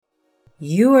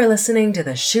You are listening to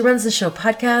the She Runs the Show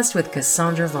podcast with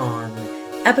Cassandra Vaughn,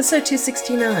 episode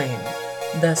 269,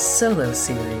 the solo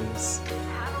series.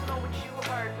 I don't know what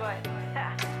you heard, but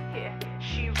yeah,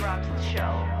 she runs the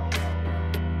show.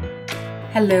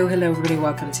 Hello, everybody.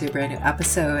 Welcome to a brand new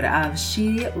episode of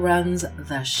She Runs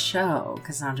the Show.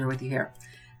 Cassandra with you here.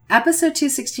 Episode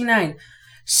 269.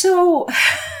 So,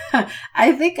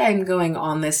 I think I'm going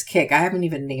on this kick. I haven't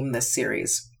even named this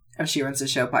series of She Runs the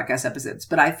Show podcast episodes,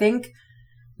 but I think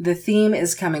the theme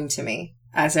is coming to me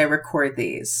as I record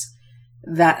these,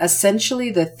 that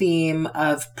essentially the theme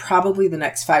of probably the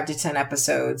next 5 to 10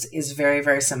 episodes is very,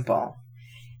 very simple.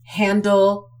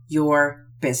 Handle your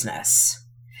business.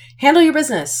 Handle your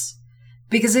business.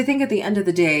 Because I think at the end of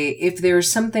the day, if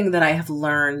there's something that I have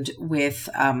learned with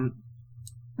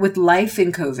life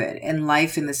in COVID and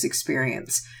life in this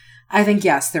experience, I think,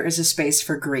 yes, there is a space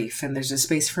for grief and there's a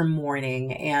space for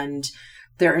mourning and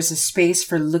there is a space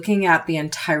for looking at the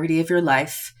entirety of your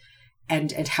life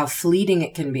and how fleeting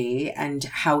it can be and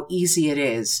how easy it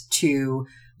is to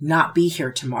not be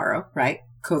here tomorrow, right?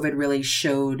 COVID really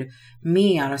showed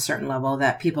me on a certain level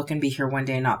that people can be here one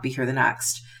day and not be here the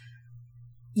next.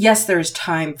 Yes, there is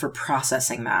time for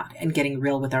processing that and getting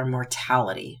real with our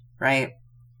mortality, right?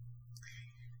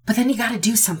 But then you got to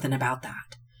do something about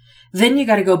that. Then you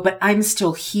got to go, but I'm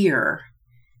still here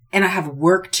and I have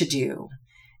work to do.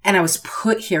 And I was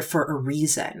put here for a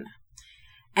reason.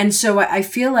 And so I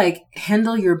feel like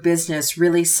handle your business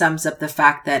really sums up the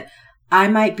fact that I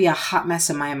might be a hot mess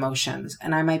in my emotions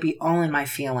and I might be all in my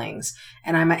feelings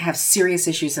and I might have serious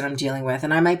issues that I'm dealing with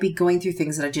and I might be going through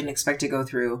things that I didn't expect to go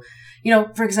through. You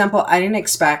know, for example, I didn't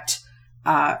expect,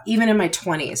 even in my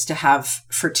 20s to have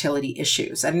fertility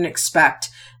issues. I didn't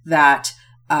expect that,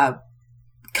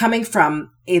 coming from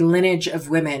a lineage of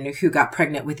women who got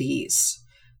pregnant with ease.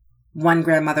 One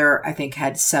grandmother, I think,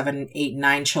 had 7, 8,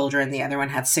 9 children. The other one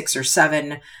had 6 or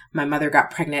 7. My mother got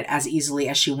pregnant as easily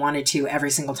as she wanted to every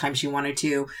single time she wanted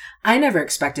to. I never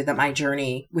expected that my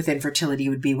journey with infertility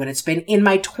would be what it's been. In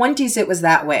my 20s, it was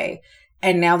that way.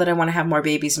 And now that I want to have more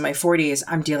babies in my 40s,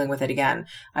 I'm dealing with it again.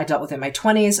 I dealt with it in my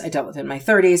 20s. I dealt with it in my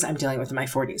 30s. I'm dealing with it in my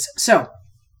 40s. So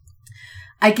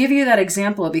I give you that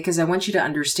example because I want you to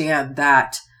understand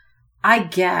that I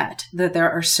get that there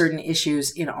are certain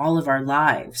issues in all of our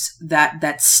lives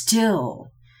that still,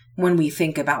 when we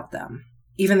think about them,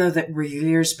 even though that we're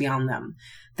years beyond them,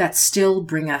 that still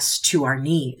bring us to our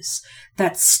knees.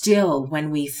 That still, when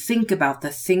we think about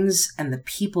the things and the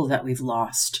people that we've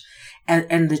lost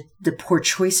and the poor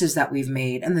choices that we've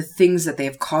made and the things that they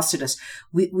have costed us,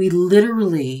 we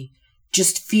literally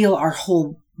just feel our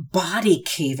whole body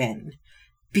cave in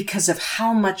because of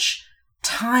how much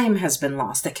time has been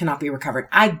lost that cannot be recovered.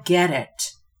 I get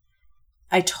it.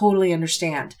 I totally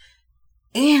understand.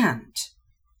 And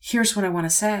here's what I want to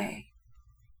say.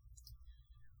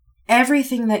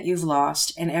 Everything that you've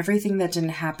lost and everything that didn't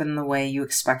happen the way you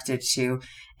expected to,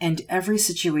 and every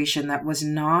situation that was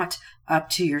not up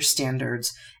to your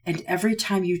standards, and every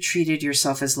time you treated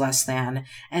yourself as less than,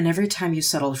 and every time you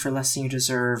settled for less than you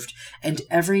deserved, and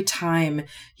every time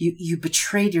you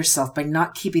betrayed yourself by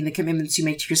not keeping the commitments you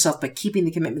make to yourself, but keeping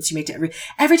the commitments you make to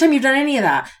every time you've done any of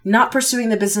that, not pursuing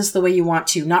the business the way you want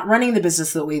to, not running the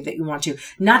business the way that you want to,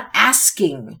 not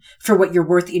asking for what you're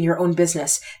worth in your own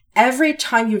business, every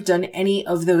time you've done any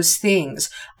of those things,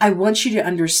 I want you to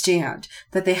understand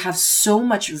that they have so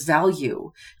much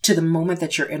value to the moment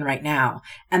that you're in right now.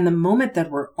 And the moment that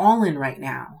we're all in right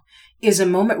now is a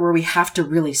moment where we have to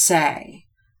really say,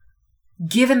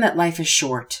 given that life is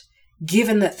short,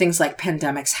 given that things like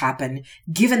pandemics happen,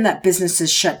 given that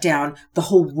businesses shut down, the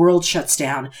whole world shuts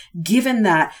down, given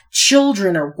that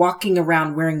children are walking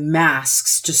around wearing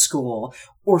masks to school,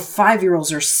 or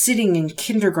 5-year-olds are sitting in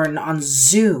kindergarten on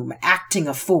Zoom acting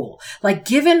a fool. Like,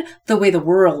 given the way the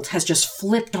world has just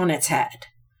flipped on its head,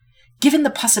 given the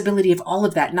possibility of all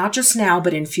of that, not just now,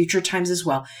 but in future times as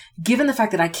well, given the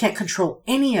fact that I can't control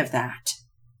any of that,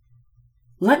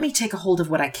 let me take a hold of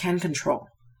what I can control.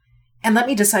 And let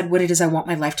me decide what it is I want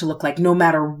my life to look like, no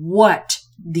matter what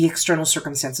the external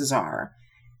circumstances are.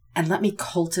 And let me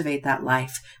cultivate that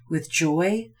life with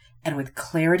joy and with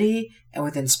clarity and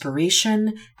with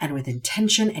inspiration and with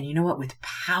intention. And you know what? With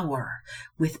power.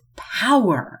 With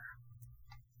power.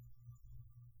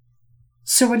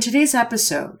 So in today's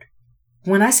episode,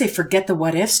 when I say forget the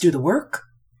what ifs, do the work,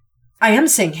 I am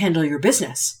saying handle your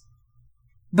business.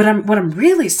 But what I'm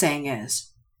really saying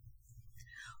is,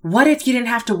 what if you didn't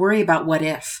have to worry about what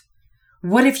if?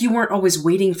 What if you weren't always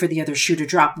waiting for the other shoe to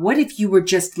drop? What if you were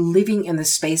just living in the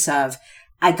space of,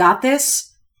 I got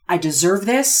this, I deserve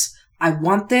this, I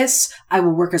want this. I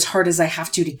will work as hard as I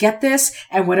have to get this.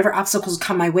 And whatever obstacles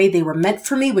come my way, they were meant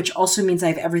for me, which also means I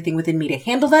have everything within me to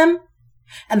handle them.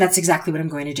 And that's exactly what I'm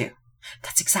going to do.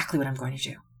 That's exactly what I'm going to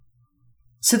do.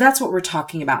 So that's what we're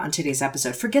talking about on today's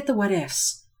episode. Forget the what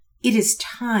ifs. It is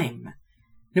time.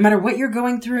 No matter what you're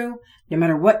going through, no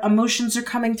matter what emotions are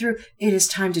coming through, it is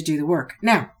time to do the work.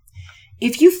 Now,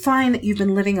 if you find that you've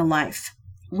been living a life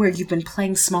where you've been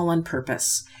playing small on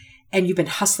purpose and you've been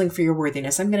hustling for your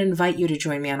worthiness, I'm going to invite you to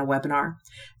join me on a webinar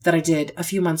that I did a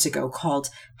few months ago called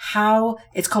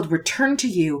Return to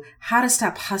You, How to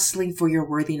Stop Hustling for Your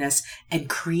Worthiness and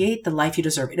Create the Life You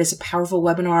Deserve. It is a powerful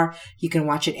webinar. You can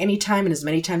watch it anytime and as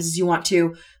many times as you want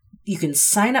to. You can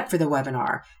sign up for the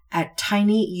webinar at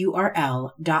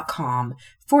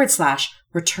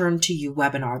tinyurl.com/return to you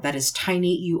webinar. That is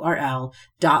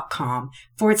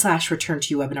tinyurl.com/return to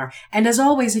you webinar. And as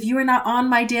always, if you are not on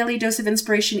my daily dose of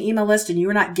inspiration email list and you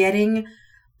are not getting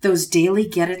those daily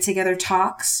get it together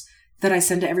talks that I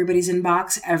send to everybody's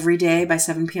inbox every day by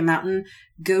 7 p.m. Mountain,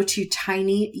 go to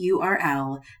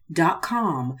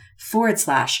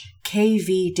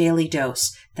tinyurl.com/KV Daily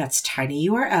Dose. That's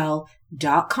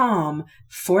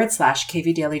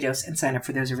tinyurl.com/KV Daily Dose and sign up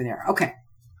for those over there. Okay.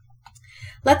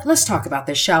 Let's talk about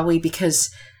this, shall we?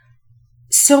 Because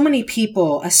so many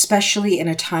people, especially in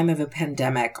a time of a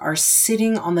pandemic, are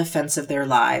sitting on the fence of their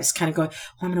lives, kind of going, well,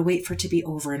 I'm going to wait for it to be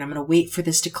over and I'm going to wait for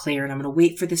this to clear and I'm going to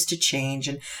wait for this to change.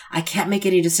 And I can't make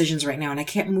any decisions right now and I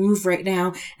can't move right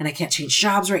now and I can't change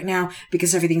jobs right now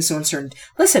because everything's so uncertain.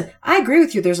 Listen, I agree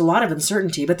with you. There's a lot of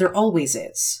uncertainty, but there always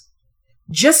is.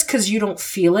 Just because you don't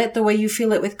feel it the way you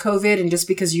feel it with COVID and just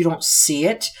because you don't see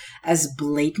it as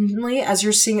blatantly as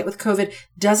you're seeing it with COVID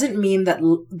doesn't mean that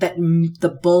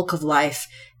the bulk of life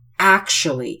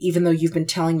actually, even though you've been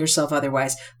telling yourself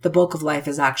otherwise, the bulk of life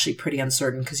is actually pretty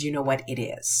uncertain because you know what it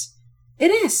is. It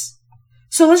is.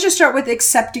 So let's just start with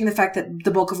accepting the fact that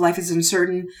the bulk of life is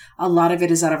uncertain. A lot of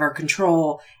it is out of our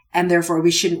control. And therefore,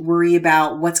 we shouldn't worry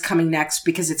about what's coming next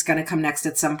because it's going to come next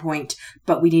at some point.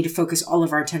 But we need to focus all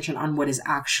of our attention on what is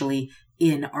actually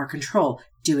in our control,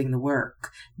 doing the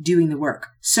work.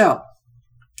 So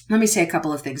let me say a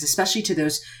couple of things, especially to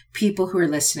those people who are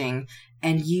listening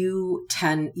and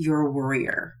you're a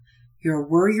worrier. You're a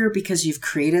worrier because you've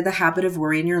created the habit of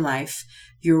worry in your life.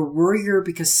 You're a worrier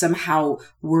because somehow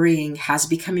worrying has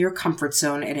become your comfort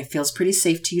zone and it feels pretty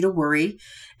safe to you to worry.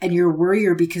 And you're a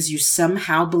worrier because you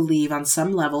somehow believe on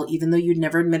some level, even though you'd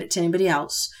never admit it to anybody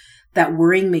else, that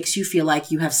worrying makes you feel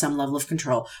like you have some level of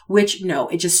control, which no,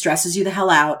 it just stresses you the hell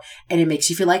out and it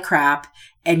makes you feel like crap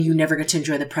and you never get to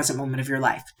enjoy the present moment of your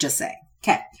life. Just saying.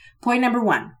 Okay. Point number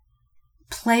 1,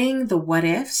 playing the what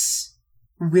ifs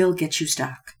will get you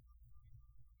stuck.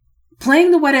 Playing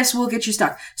the what ifs will get you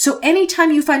stuck. So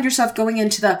anytime you find yourself going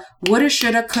into the woulda,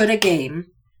 shoulda, coulda game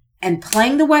and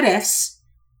playing the what ifs,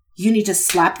 you need to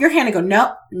slap your hand and go,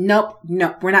 nope,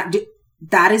 we're not,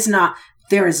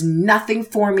 there is nothing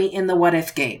for me in the what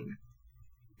if game.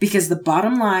 Because the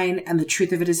bottom line and the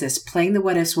truth of it is this, playing the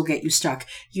what ifs will get you stuck.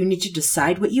 You need to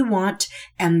decide what you want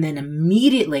and then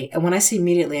immediately, and when I say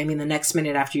immediately, I mean the next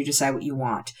minute after you decide what you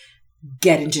want,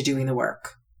 get into doing the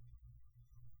work.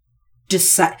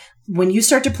 Decide, when you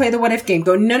start to play the what if game,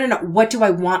 go, no, what do I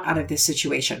want out of this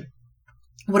situation?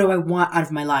 What do I want out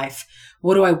of my life?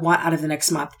 What do I want out of the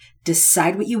next month?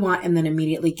 Decide what you want and then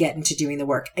immediately get into doing the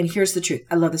work. And here's the truth.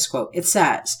 I love this quote. It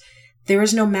says, there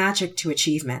is no magic to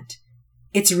achievement.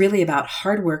 It's really about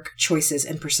hard work, choices,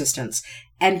 and persistence.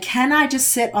 And can I just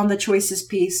sit on the choices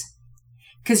piece?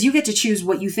 Because you get to choose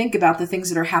what you think about the things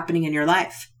that are happening in your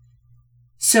life.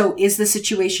 So is the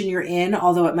situation you're in,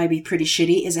 although it might be pretty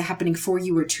shitty, is it happening for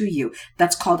you or to you?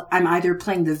 That's called, I'm either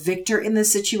playing the victor in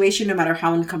this situation, no matter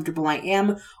how uncomfortable I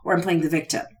am, or I'm playing the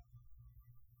victim.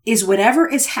 Is whatever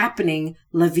is happening,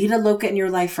 la vida loca in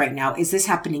your life right now, is this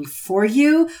happening for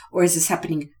you or is this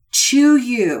happening to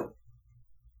you?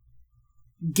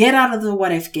 Get out of the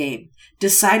what if game.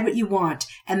 Decide what you want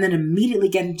and then immediately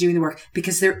get into doing the work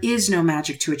because there is no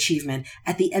magic to achievement.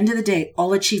 At the end of the day,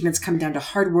 all achievements come down to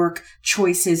hard work,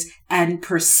 choices, and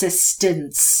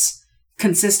persistence.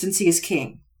 Consistency is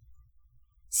king.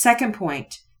 Second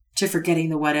point to forgetting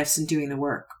the what ifs and doing the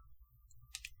work.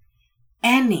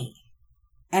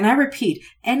 And I repeat,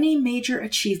 any major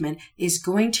achievement is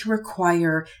going to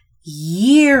require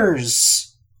years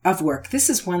of work. This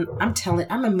is one,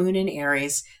 I'm a moon in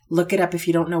Aries. Look it up if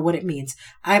you don't know what it means.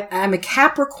 I'm a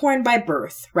Capricorn by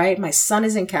birth, right? My sun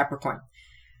is in Capricorn.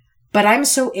 But I'm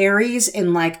so Aries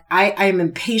in like, I'm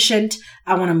impatient.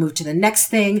 I want to move to the next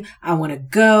thing. I want to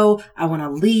go. I want to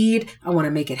lead. I want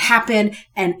to make it happen.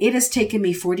 And it has taken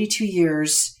me 42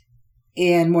 years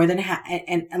and more than half,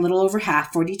 and a little over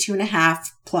half, 42 and a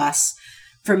half plus,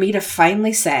 for me to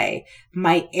finally say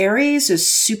my Aries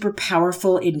is super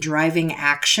powerful in driving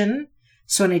action.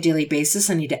 So on a daily basis,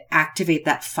 I need to activate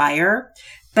that fire.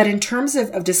 But in terms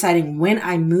of deciding when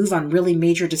I move on really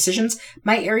major decisions,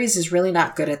 my Aries is really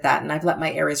not good at that. And I've let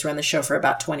my Aries run the show for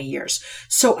about 20 years.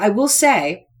 So I will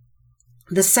say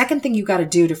the second thing you got to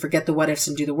do to forget the what ifs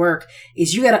and do the work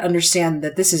is you got to understand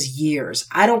that this is years.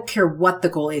 I don't care what the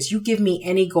goal is. You give me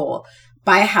any goal.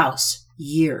 Buy a house,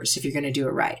 years if you're going to do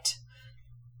it right.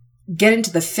 Get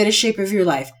into the fittest shape of your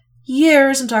life.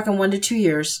 Years, I'm talking 1 to 2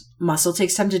 years. Muscle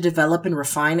takes time to develop and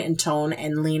refine and tone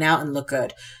and lean out and look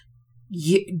good.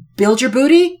 Build your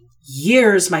booty?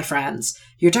 Years, my friends.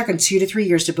 You're talking 2 to 3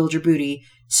 years to build your booty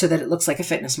so that it looks like a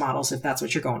fitness model's if that's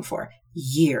what you're going for.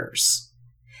 Years.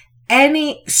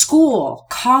 Any school,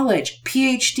 college,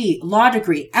 PhD, law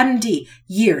degree, MD,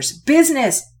 years.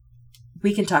 Business,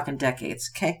 we can talk in decades,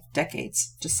 okay?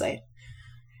 Decades, just say.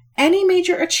 Any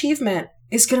major achievement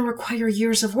is going to require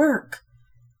years of work.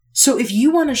 So if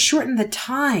you want to shorten the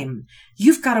time,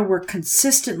 you've got to work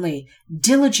consistently,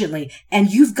 diligently,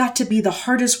 and you've got to be the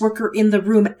hardest worker in the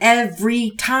room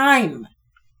every time.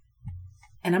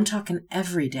 And I'm talking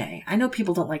every day. I know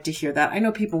people don't like to hear that. I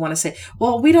know people want to say,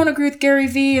 well, we don't agree with Gary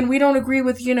Vee and we don't agree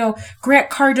with, Grant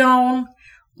Cardone.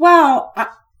 Well,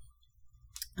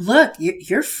 look,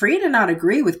 you're free to not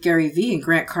agree with Gary Vee and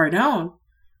Grant Cardone.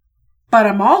 But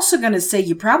I'm also going to say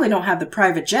you probably don't have the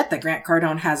private jet that Grant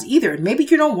Cardone has either. And maybe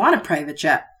you don't want a private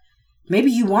jet. Maybe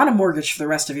you want a mortgage for the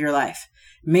rest of your life.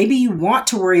 Maybe you want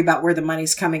to worry about where the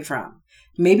money's coming from.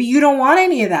 Maybe you don't want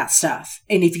any of that stuff.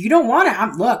 And if you don't want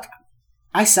it, look,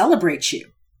 I celebrate you.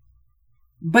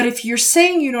 But if you're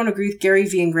saying you don't agree with Gary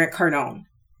Vee and Grant Cardone,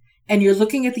 and you're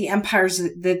looking at the empires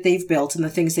that they've built and the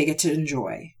things they get to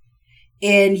enjoy,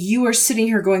 and you are sitting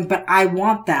here going, but I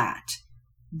want that,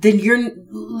 then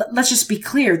let's just be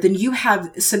clear, then you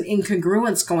have some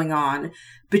incongruence going on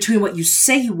between what you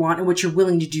say you want and what you're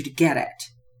willing to do to get it.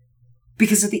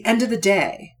 Because at the end of the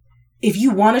day, if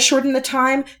you want to shorten the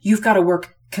time, you've got to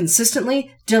work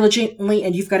consistently, diligently,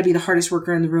 and you've got to be the hardest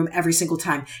worker in the room every single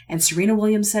time. And Serena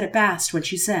Williams said it best when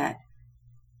she said,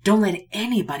 don't let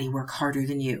anybody work harder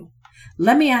than you.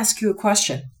 Let me ask you a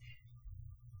question.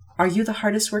 Are you the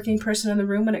hardest working person in the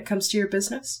room when it comes to your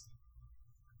business?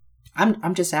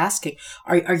 I'm just asking,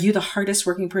 are you the hardest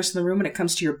working person in the room when it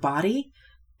comes to your body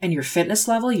and your fitness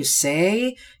level? You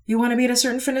say you want to be at a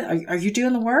certain fitness. Are you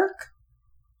doing the work?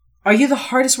 Are you the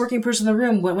hardest working person in the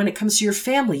room when it comes to your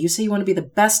family? You say you want to be the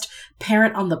best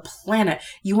parent on the planet.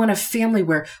 You want a family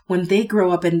where when they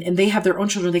grow up and they have their own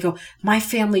children, they go, my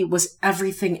family was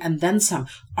everything and then some.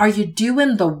 Are you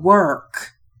doing the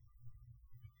work?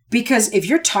 Because if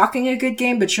you're talking a good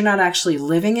game, but you're not actually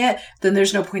living it, then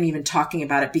there's no point even talking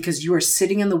about it because you are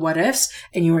sitting in the what ifs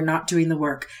and you are not doing the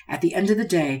work. At the end of the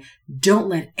day, don't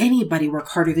let anybody work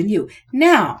harder than you.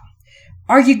 Now,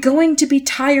 are you going to be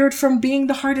tired from being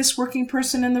the hardest working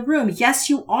person in the room? Yes,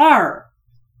 you are.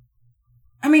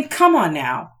 I mean, come on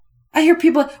now. I hear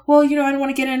people, well, I don't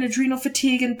want to get in adrenal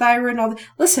fatigue and thyroid and all that.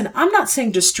 Listen, I'm not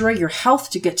saying destroy your health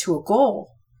to get to a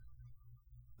goal.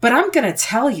 But I'm going to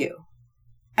tell you,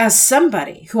 as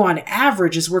somebody who on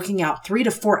average is working out 3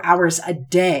 to 4 hours a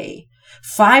day,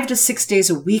 5 to 6 days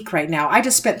a week right now. I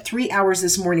just spent 3 hours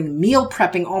this morning meal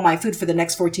prepping all my food for the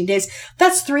next 14 days.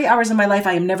 That's 3 hours of my life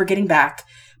I am never getting back,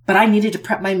 but I needed to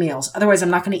prep my meals. Otherwise, I'm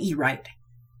not going to eat right.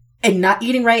 And not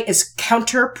eating right is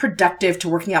counterproductive to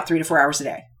working out 3 to 4 hours a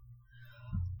day.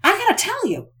 I got to tell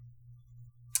you,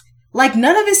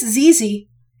 none of this is easy,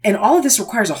 and all of this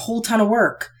requires a whole ton of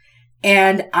work.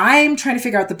 And I'm trying to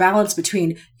figure out the balance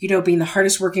between, being the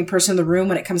hardest working person in the room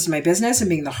when it comes to my business and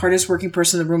being the hardest working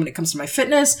person in the room when it comes to my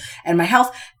fitness and my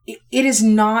health. It is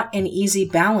not an easy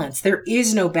balance. There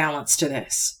is no balance to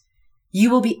this. You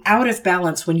will be out of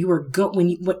balance when you are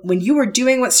when you are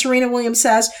doing what Serena Williams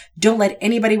says, don't let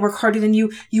anybody work harder than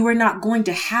you. You are not going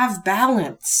to have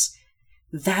balance.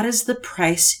 That is the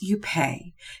price you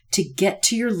pay to get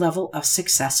to your level of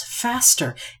success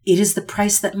faster. It is the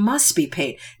price that must be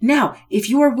paid. Now, if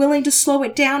you are willing to slow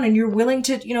it down and you're willing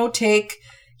to, take,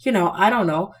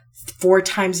 4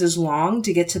 times as long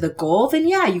to get to the goal, then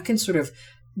yeah, you can sort of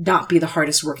not be the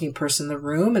hardest working person in the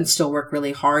room and still work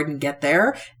really hard and get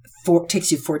there. It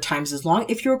takes you 4 times as long.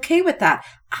 If you're okay with that,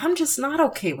 I'm just not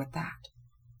okay with that.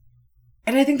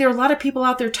 And I think there are a lot of people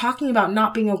out there talking about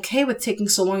not being okay with taking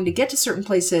so long to get to certain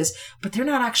places, but they're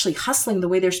not actually hustling the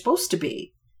way they're supposed to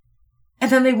be. And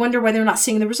then they wonder why they're not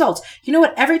seeing the results. You know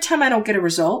what? Every time I don't get a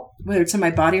result, whether it's in my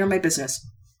body or my business,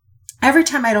 every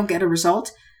time I don't get a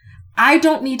result, I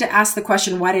don't need to ask the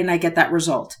question, why didn't I get that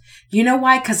result? You know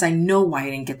why? Because I know why I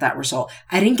didn't get that result.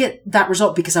 I didn't get that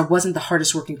result because I wasn't the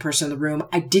hardest working person in the room.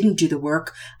 I didn't do the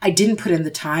work. I didn't put in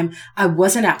the time. I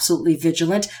wasn't absolutely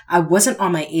vigilant. I wasn't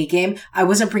on my A game. I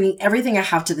wasn't bringing everything I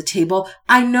have to the table.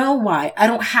 I know why. I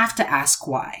don't have to ask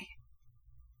why.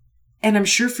 And I'm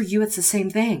sure for you, it's the same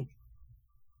thing.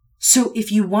 So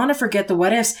if you want to forget the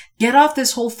what ifs, get off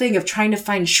this whole thing of trying to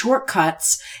find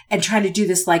shortcuts and trying to do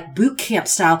this like boot camp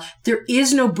style. There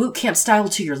is no boot camp style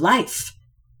to your life.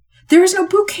 There is no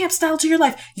boot camp style to your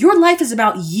life. Your life is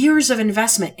about years of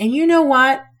investment. And you know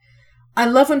what? I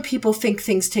love when people think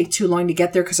things take too long to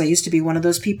get there because I used to be one of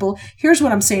those people. Here's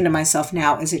what I'm saying to myself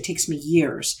now is it takes me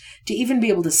years to even be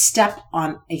able to step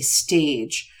on a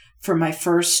stage for my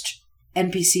first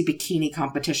NPC bikini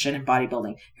competition in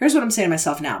bodybuilding. Here's what I'm saying to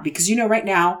myself now, because right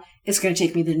now it's going to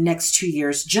take me the next 2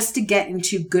 years just to get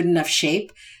into good enough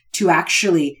shape to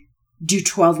actually do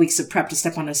 12 weeks of prep to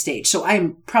step on a stage. So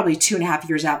I'm probably 2.5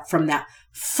 years out from that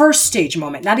first stage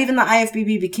moment, not even the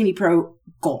IFBB Bikini Pro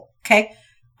goal. Okay.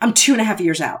 I'm 2.5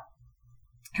 years out.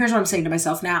 Here's what I'm saying to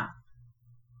myself now.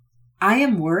 I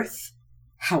am worth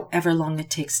however long it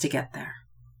takes to get there.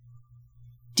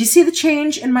 Do you see the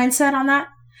change in mindset on that?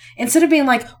 Instead of being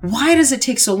like, why does it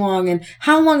take so long? And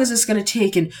how long is this going to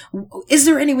take? And is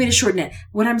there any way to shorten it?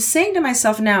 What I'm saying to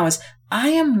myself now is I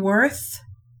am worth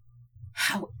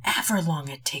however long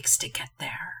it takes to get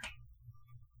there.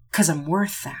 Because I'm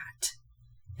worth that.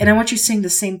 And I want you saying the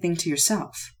same thing to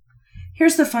yourself.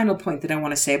 Here's the final point that I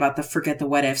want to say about the forget the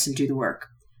what ifs and do the work.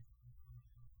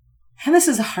 And this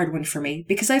is a hard one for me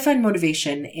because I find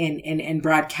motivation in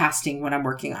broadcasting what I'm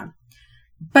working on.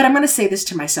 But I'm going to say this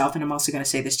to myself, and I'm also going to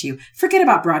say this to you. Forget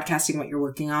about broadcasting what you're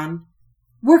working on.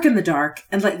 Work in the dark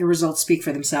and let your results speak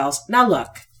for themselves. Now look,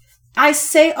 I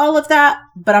say all of that,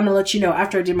 but I'm going to let you know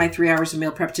after I did my 3 hours of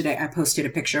meal prep today, I posted a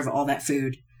picture of all that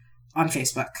food on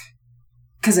Facebook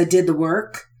because I did the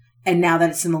work. And now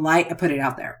that it's in the light, I put it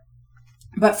out there.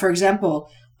 But for example,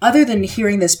 other than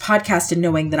hearing this podcast and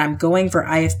knowing that I'm going for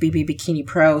IFBB Bikini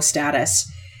Pro status,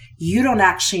 you don't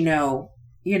actually know,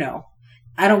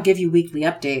 I don't give you weekly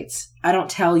updates. I don't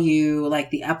tell you like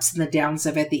the ups and the downs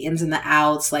of it, the ins and the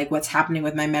outs, like what's happening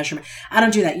with my measurement. I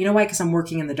don't do that. You know why? Because I'm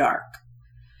working in the dark.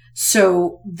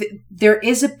 So there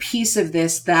is a piece of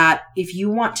this that if you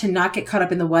want to not get caught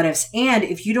up in the what ifs, and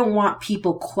if you don't want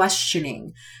people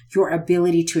questioning your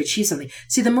ability to achieve something.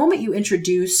 See, the moment you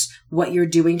introduce what you're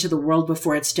doing to the world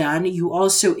before it's done, you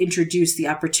also introduce the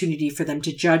opportunity for them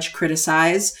to judge,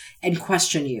 criticize, and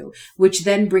question you, which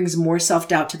then brings more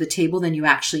self-doubt to the table than you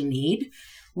actually need,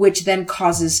 which then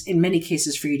causes, in many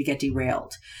cases, for you to get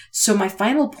derailed. So my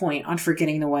final point on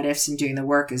forgetting the what ifs and doing the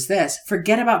work is this.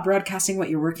 Forget about broadcasting what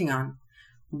you're working on.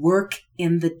 Work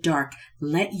in the dark.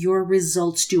 Let your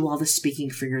results do all the speaking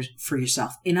for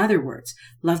yourself. In other words,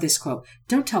 love this quote.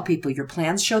 Don't tell people your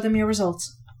plans, show them your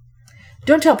results.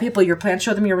 Don't tell people your plans,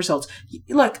 show them your results.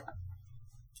 Look,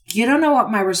 you don't know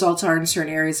what my results are in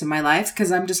certain areas of my life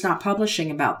because I'm just not publishing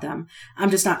about them.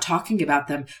 I'm just not talking about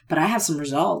them, but I have some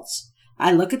results.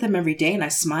 I look at them every day and I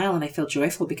smile and I feel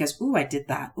joyful because, ooh, I did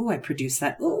that. Ooh, I produced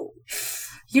that. Ooh,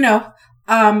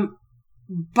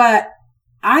 but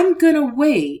I'm going to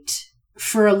wait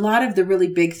for a lot of the really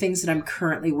big things that I'm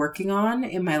currently working on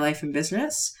in my life and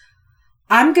business.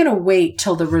 I'm going to wait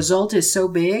till the result is so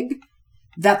big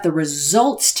that the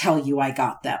results tell you I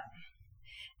got them.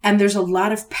 And there's a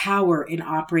lot of power in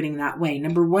operating that way.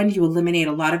 Number one, you eliminate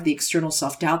a lot of the external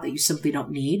self-doubt that you simply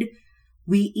don't need.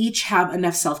 We each have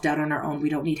enough self-doubt on our own. We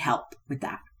don't need help with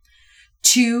that.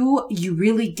 2, you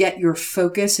really get your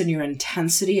focus and your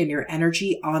intensity and your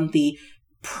energy on the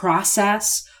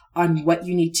process, on what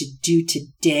you need to do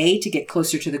today to get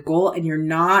closer to the goal. And you're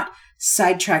not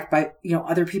sidetracked by,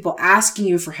 other people asking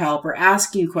you for help or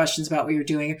asking you questions about what you're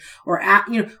doing or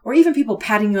even people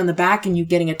patting you on the back and you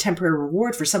getting a temporary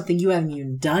reward for something you haven't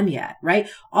even done yet, right?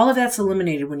 All of that's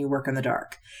eliminated when you work in the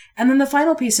dark. And then the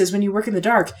final piece is when you work in the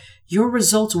dark, your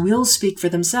results will speak for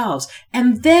themselves.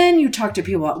 And then you talk to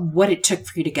people about what it took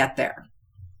for you to get there,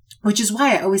 which is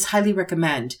why I always highly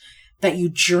recommend that you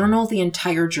journal the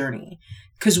entire journey.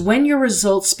 Because when your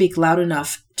results speak loud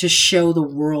enough to show the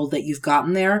world that you've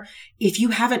gotten there, if you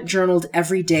haven't journaled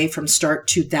every day from start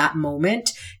to that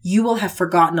moment, you will have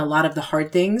forgotten a lot of the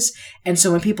hard things. And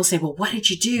so when people say, well, what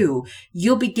did you do?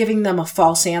 You'll be giving them a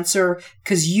false answer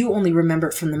because you only remember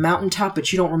it from the mountaintop,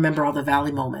 but you don't remember all the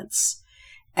valley moments.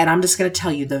 And I'm just going to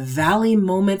tell you, the valley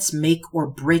moments make or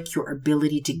break your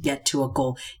ability to get to a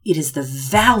goal. It is the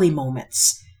valley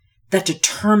moments that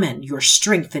determine your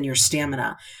strength and your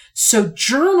stamina. So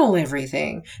journal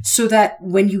everything so that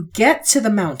when you get to the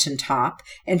mountaintop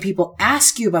and people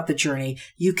ask you about the journey,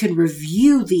 you can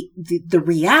review the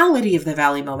reality of the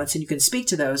valley moments and you can speak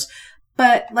to those.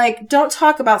 But like, don't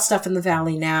talk about stuff in the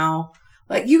valley now.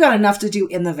 Like, you got enough to do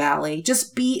in the valley.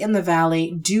 Just be in the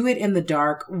valley, do it in the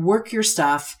dark, work your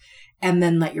stuff, and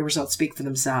then let your results speak for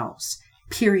themselves.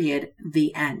 Period.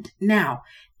 The end. Now,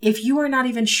 if you are not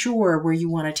even sure where you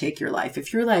want to take your life,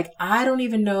 if you're like, I don't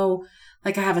even know,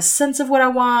 like I have a sense of what I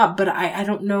want, but I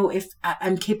don't know if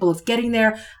I'm capable of getting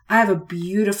there, I have a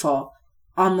beautiful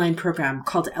online program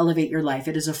called Elevate Your Life.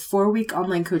 It is a 4-week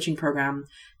online coaching program.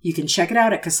 You can check it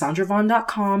out at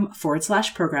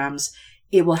cassandravon.com/programs.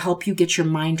 It will help you get your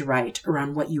mind right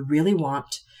around what you really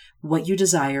want, what you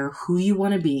desire, who you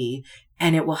want to be,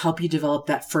 and it will help you develop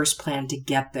that first plan to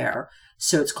get there.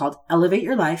 So it's called Elevate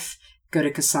Your Life. Go to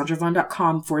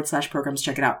cassandravon.com/programs.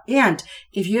 Check it out. And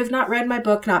if you have not read my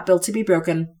book, Not Built to be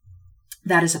Broken,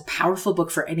 that is a powerful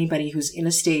book for anybody who's in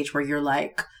a stage where you're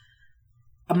like,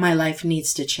 my life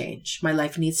needs to change. My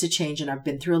life needs to change. And I've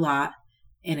been through a lot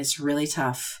and it's really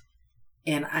tough.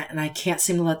 And I can't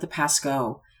seem to let the past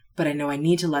go, but I know I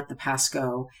need to let the past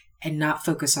go and not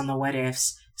focus on the what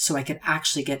ifs so I can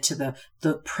actually get to the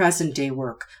present day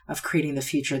work of creating the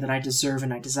future that I deserve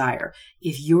and I desire.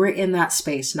 If you're in that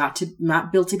space, Not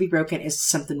Built to be Broken is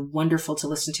something wonderful to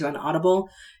listen to on Audible.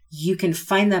 You can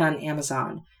find that on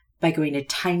Amazon by going to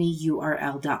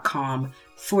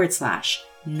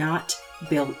tinyurl.com/Not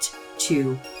Built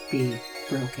to be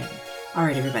Broken. All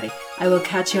right, everybody. I will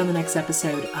catch you on the next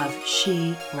episode of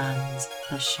She Runs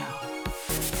the Show.